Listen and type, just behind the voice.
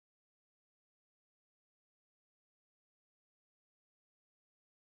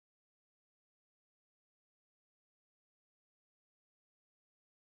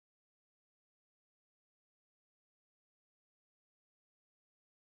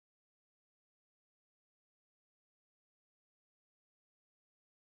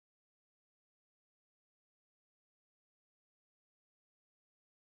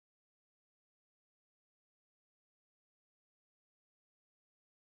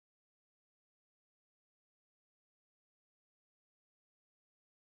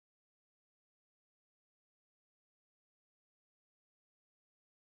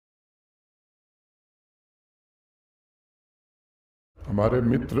हमारे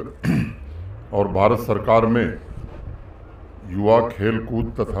मित्र और भारत सरकार में युवा खेल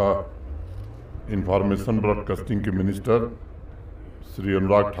कूद तथा इंफॉर्मेशन ब्रॉडकास्टिंग के मिनिस्टर श्री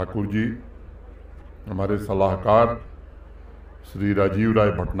अनुराग ठाकुर जी, हमारे सलाहकार श्री राजीव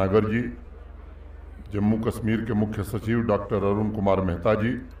राय भटनागर जी, जम्मू कश्मीर के मुख्य सचिव डॉक्टर अरुण कुमार मेहता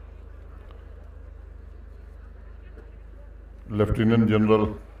जी, लेफ्टिनेंट जनरल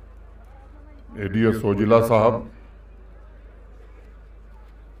एडीएस ओजिला साहब,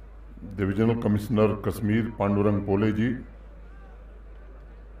 डिविजनल कमिश्नर कश्मीर पांडुरंग पोले जी,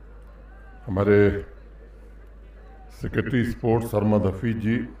 हमारे सेक्रेटरी स्पोर्ट्स अहमद हफीज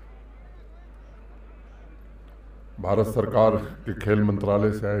जी, भारत सरकार के खेल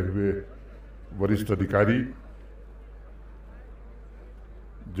मंत्रालय से आए हुए वरिष्ठ अधिकारी,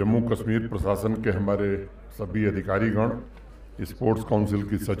 जम्मू कश्मीर प्रशासन के हमारे सभी अधिकारीगण, स्पोर्ट्स काउंसिल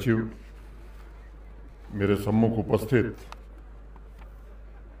की सचिव, मेरे सम्मुख उपस्थित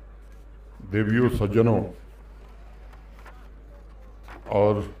देवियों, सज्जनों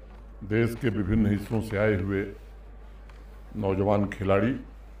और देश के विभिन्न हिस्सों से आए हुए नौजवान खिलाड़ी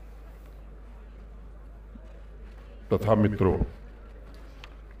तथा मित्रों,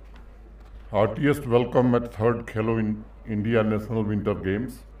 heartiest welcome at third Khelo in India National Winter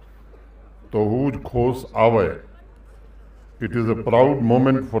Games. तो हुज खोस आवे. It is a proud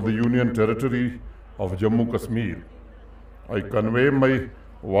moment for the Union Territory of Jammu Kashmir. I convey my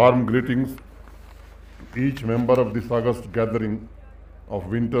warm greetings to each member of this august gathering of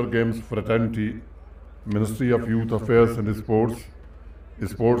Winter Games fraternity, Ministry of Youth Affairs and Sports,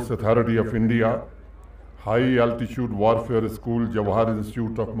 Sports Authority of India, High Altitude Warfare School, Jawahar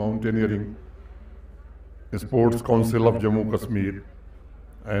Institute of Mountaineering, Sports Council of Jammu Kashmir,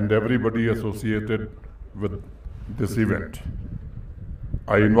 and everybody associated with this event.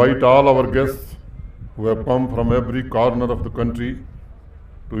 I invite all our guests who have come from every corner of the country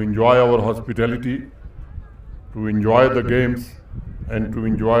to enjoy our hospitality, to enjoy the games, and to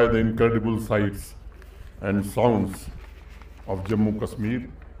enjoy the incredible sights and sounds of Jammu Kashmir,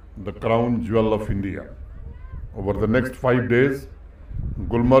 the crown jewel of India. Over the next 5 days,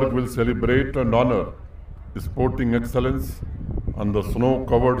 Gulmarg will celebrate and honor sporting excellence on the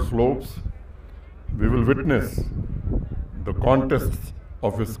snow-covered slopes. We will witness the contests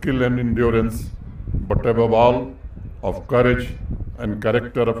of skill and endurance, but above all, of courage and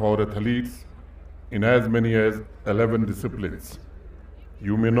character of our athletes in as many as 11 disciplines.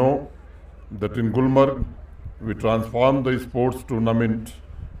 You may know that in Gulmarg, we transformed the sports tournament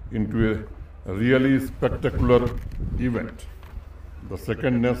into a really spectacular event. The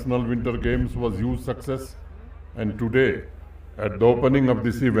second National Winter Games was huge success, and today, at the opening of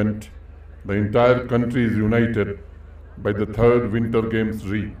this event, the entire country is united by the third Winter Games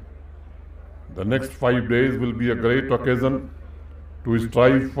dream. The next 5 days will be a great occasion to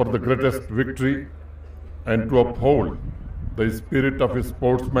strive for the greatest victory and to uphold the spirit of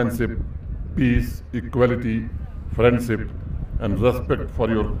sportsmanship, peace, equality, friendship, and respect for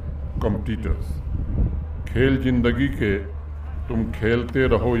your competitors. खेल जिंदगी के तुम खेलते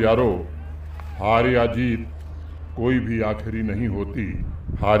रहो यारो, हार या जीत कोई भी आखिरी नहीं होती,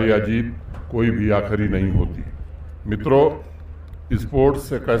 हार या जीत कोई भी आखिरी नहीं होती. मित्रों,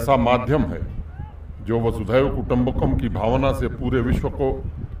 स्पोर्ट्स एक ऐसा माध्यम है जो वसुधैव कुटुंबकम की भावना से पूरे विश्व को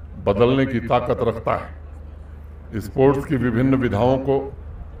बदलने की ताकत रखता है. स्पोर्ट्स की विभिन्न विधाओं को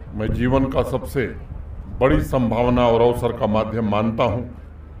मैं जीवन का सबसे बड़ी संभावना और अवसर का माध्यम मानता हूं,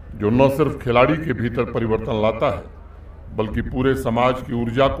 जो न सिर्फ खिलाड़ी के भीतर परिवर्तन लाता है, बल्कि पूरे समाज की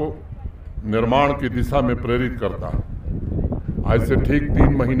ऊर्जा को निर्माण की दिशा में प्रेरित करता है. आज से ठीक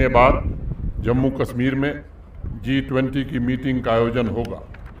 3 महीने बाद जम्मू कश्मीर में G20 की मीटिंग का आयोजन होगा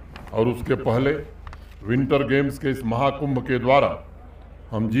और उसके पहले विंटर गेम्स के इस महाकुंभ के द्वारा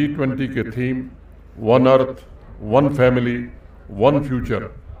हम G20 के theme one earth, one family, one future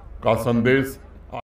का संदेश